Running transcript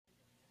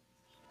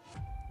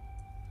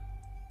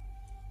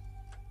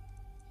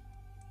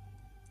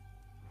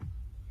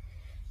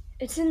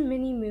It's in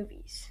many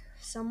movies.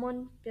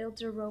 Someone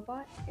builds a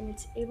robot and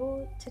it's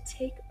able to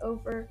take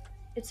over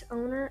its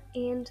owner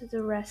and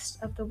the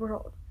rest of the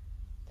world.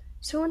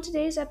 So, in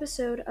today's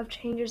episode of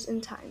Changes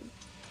in Time,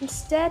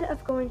 instead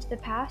of going to the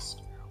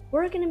past,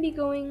 we're going to be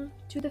going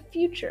to the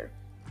future.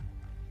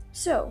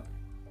 So,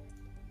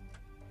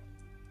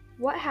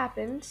 what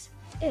happens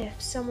if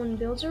someone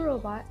builds a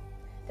robot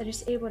that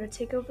is able to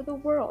take over the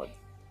world?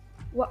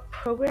 What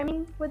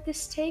programming would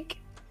this take?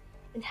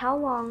 And how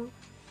long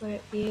would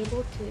it be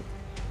able to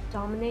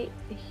dominate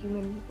the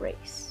human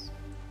race?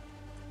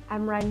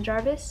 I'm Ryan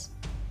Jarvis,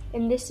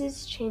 and this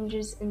is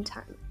Changes in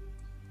Time.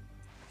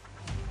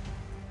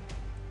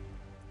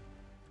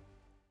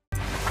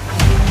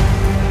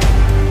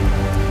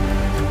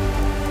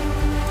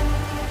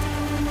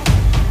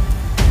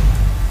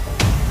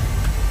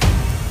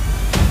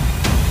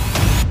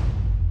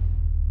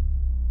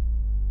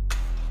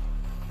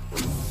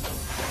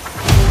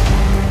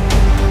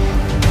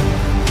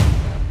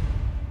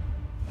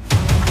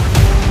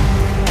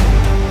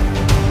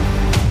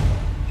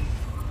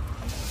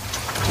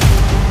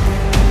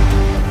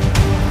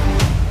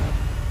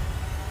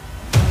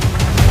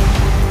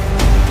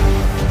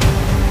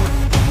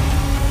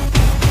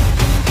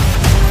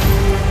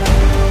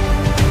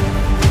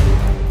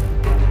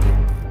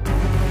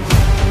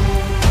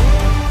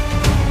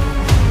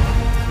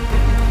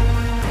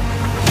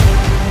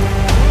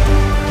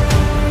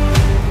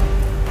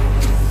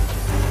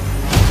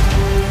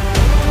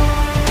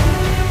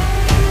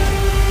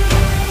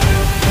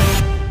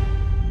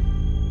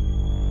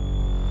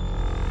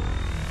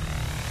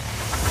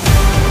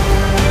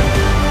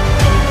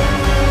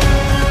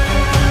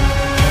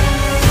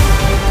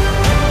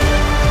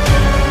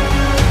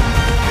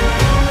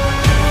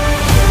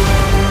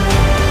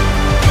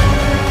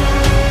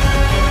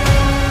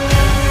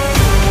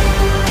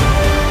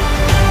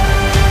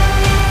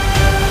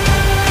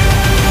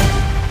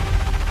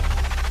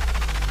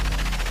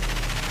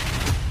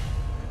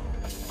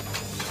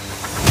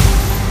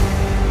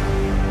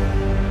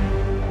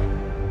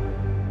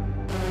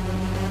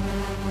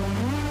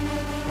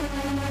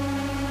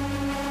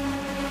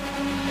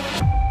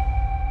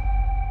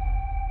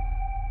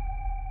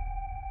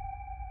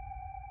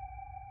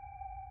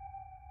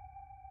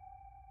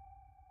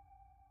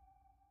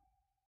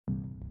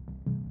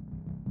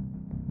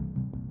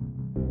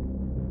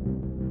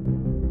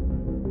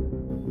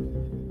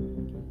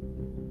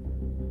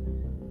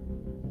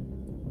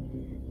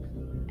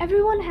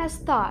 Everyone has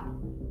thought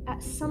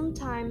at some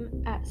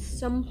time, at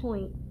some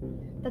point,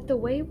 that the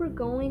way we're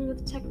going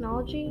with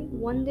technology,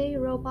 one day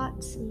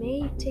robots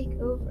may take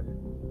over.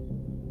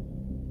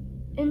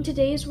 In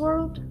today's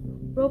world,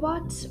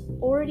 robots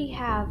already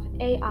have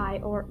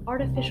AI or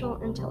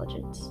artificial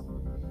intelligence.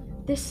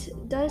 This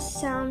does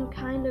sound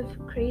kind of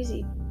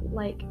crazy,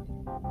 like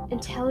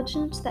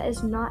intelligence that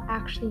is not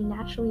actually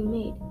naturally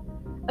made.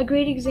 A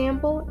great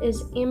example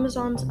is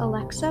Amazon's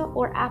Alexa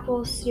or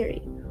Apple's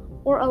Siri,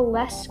 or a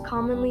less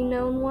commonly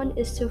known one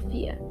is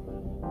Sophia.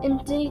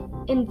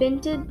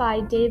 Invented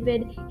by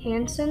David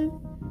Hanson,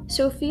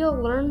 Sophia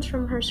learns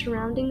from her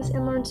surroundings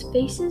and learns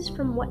faces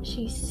from what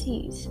she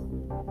sees.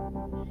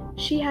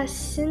 She has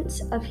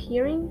sense of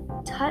hearing,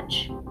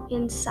 touch,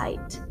 and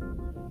sight.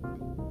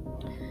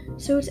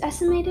 So it's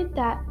estimated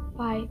that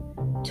by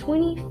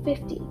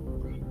 2050,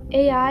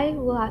 AI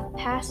will have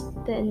passed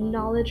the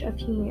knowledge of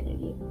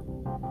humanity.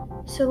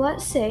 So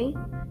let's say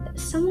that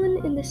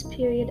someone in this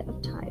period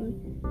of time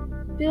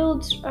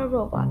builds a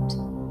robot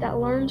that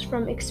learns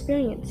from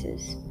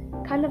experiences,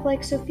 kind of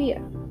like Sophia.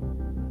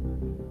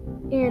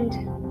 And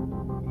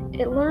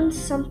it learns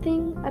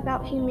something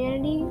about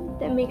humanity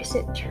that makes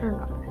it turn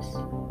on us.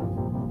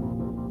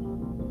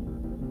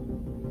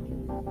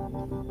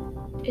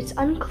 It's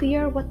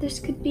unclear what this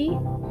could be.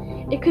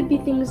 It could be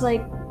things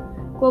like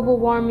global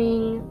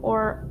warming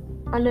or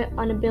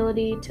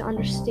inability to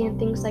understand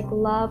things like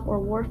love or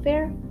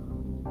warfare,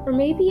 or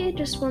maybe it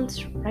just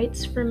wants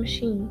rights for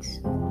machines.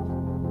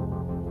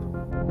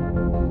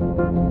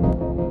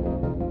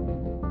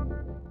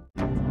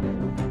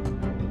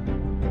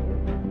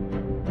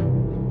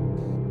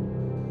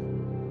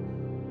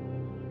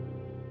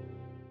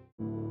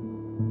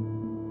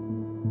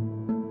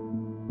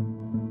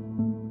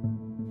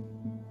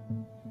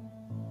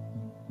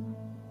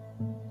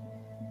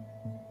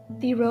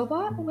 The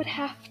robot would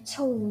have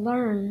to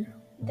learn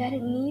that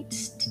it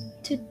needs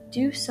to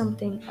do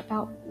something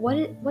about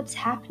what's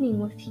happening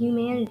with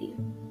humanity.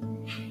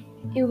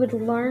 It would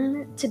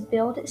learn to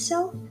build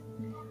itself.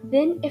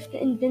 Then, if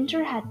the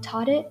inventor had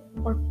taught it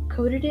or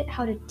coded it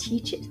how to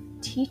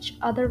teach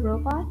other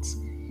robots,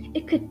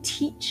 it could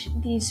teach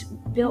these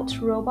built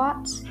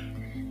robots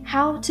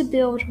how to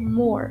build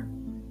more.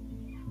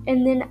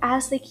 And then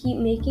as they keep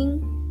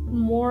making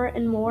more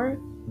and more,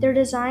 their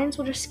designs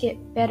will just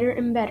get better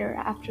and better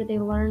after they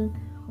learn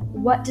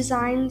what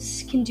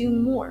designs can do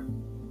more.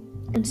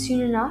 And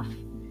soon enough,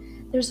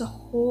 there's a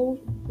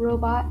whole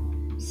robot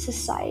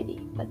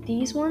society. But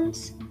these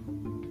ones,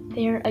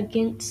 they're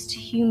against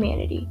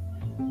humanity.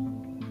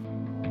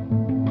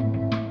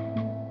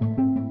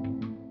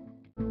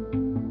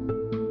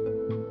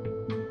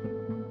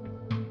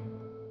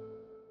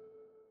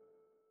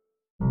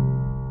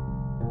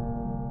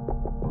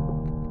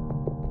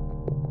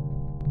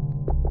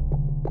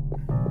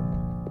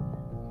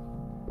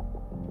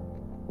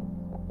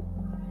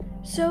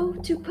 So,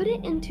 to put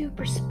it into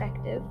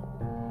perspective,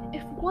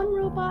 if one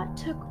robot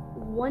took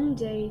one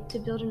day to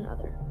build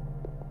another,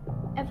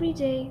 every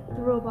day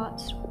the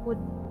robots would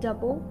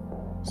double.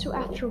 So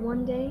after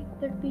one day,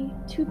 there'd be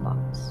 2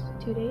 bots.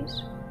 2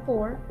 days,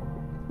 4,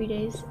 3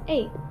 days,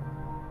 8.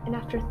 And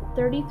after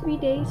 33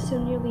 days, so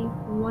nearly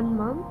 1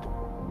 month,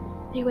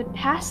 they would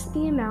pass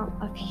the amount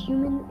of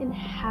human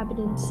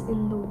inhabitants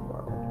in the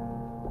world.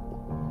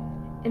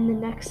 And the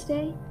next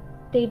day,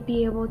 they'd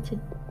be able to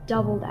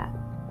double that.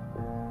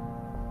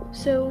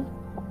 So,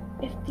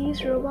 if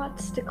these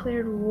robots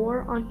declared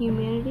war on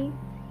humanity,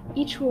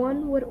 each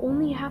one would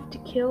only have to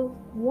kill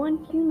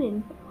 1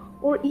 human,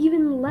 or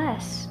even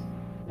less.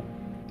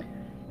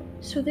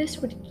 So this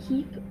would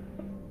keep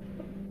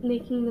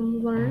making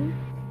them learn,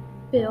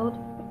 build,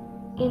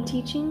 and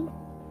teaching.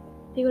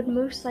 They would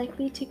most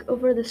likely take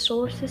over the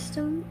solar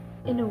system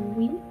in a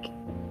week.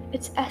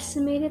 It's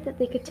estimated that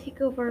they could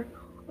take over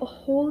a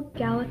whole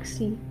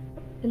galaxy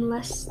in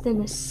less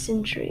than a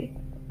century.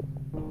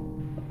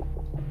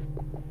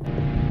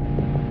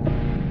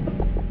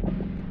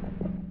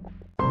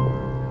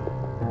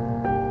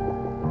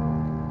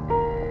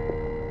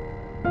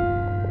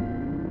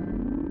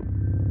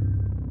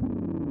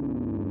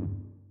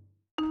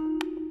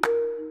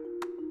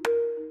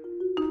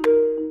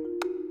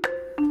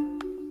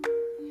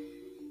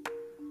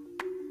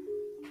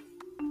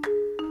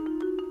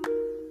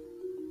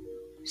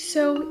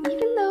 So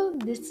even though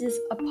this is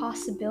a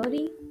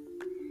possibility,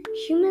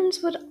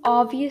 humans would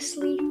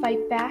obviously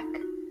fight back,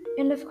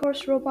 and of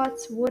course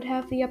robots would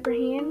have the upper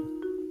hand.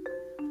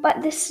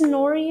 But this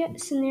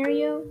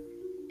scenario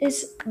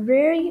is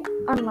very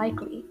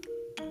unlikely.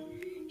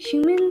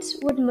 Humans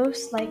would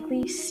most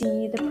likely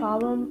see the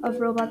problem of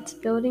robots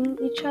building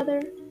each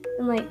other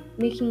and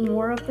making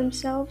more of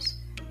themselves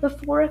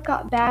before it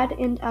got bad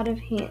and out of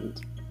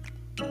hand.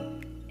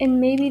 And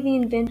maybe the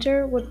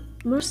inventor would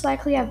most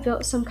likely have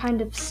built some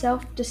kind of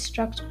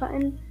self-destruct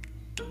button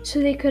so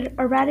they could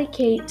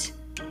eradicate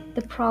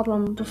the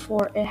problem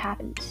before it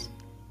happens.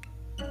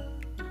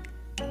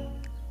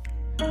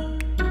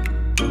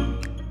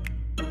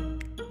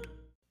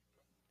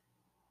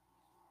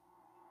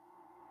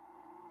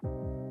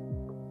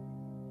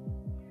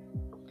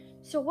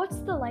 So what's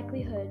the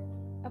likelihood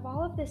of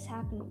all of this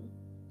happening?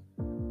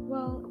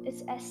 Well,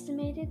 it's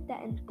estimated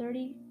that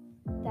 30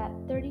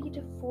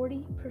 to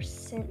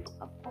 40%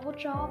 of all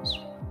jobs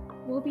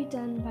will be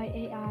done by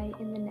AI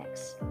in the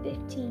next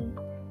 15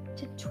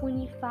 to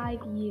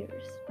 25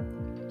 years.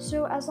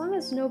 So as long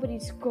as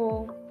nobody's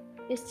goal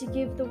is to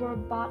give the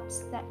world bots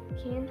that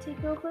can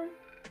take over,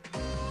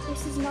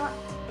 this is not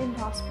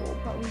impossible,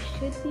 but we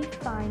should be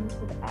fine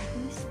with at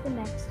least the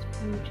next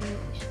few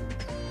generations.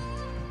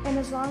 And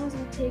as long as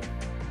we take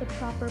the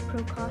proper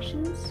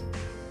precautions,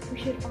 we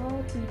should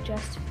all be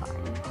just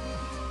fine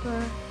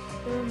for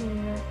the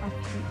remainder of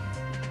humanity.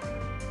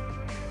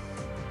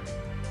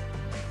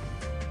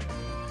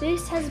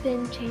 This has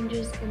been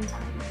Changes in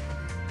Time,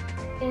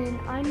 and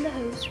I'm the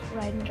host,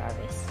 Ryden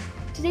Jarvis.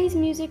 Today's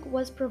music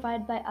was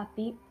provided by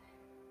Upbeat,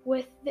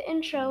 with the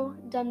intro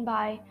done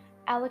by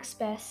Alex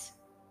Bess,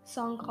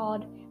 song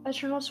called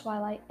Eternal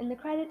Twilight, and the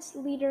credits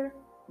leader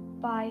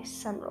by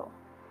Sunroll.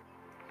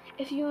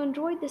 If you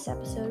enjoyed this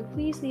episode,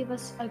 please leave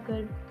us a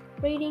good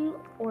rating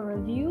or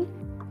review,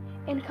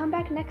 and come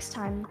back next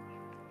time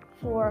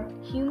for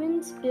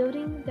humans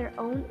building their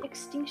own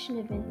extinction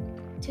event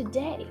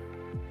today.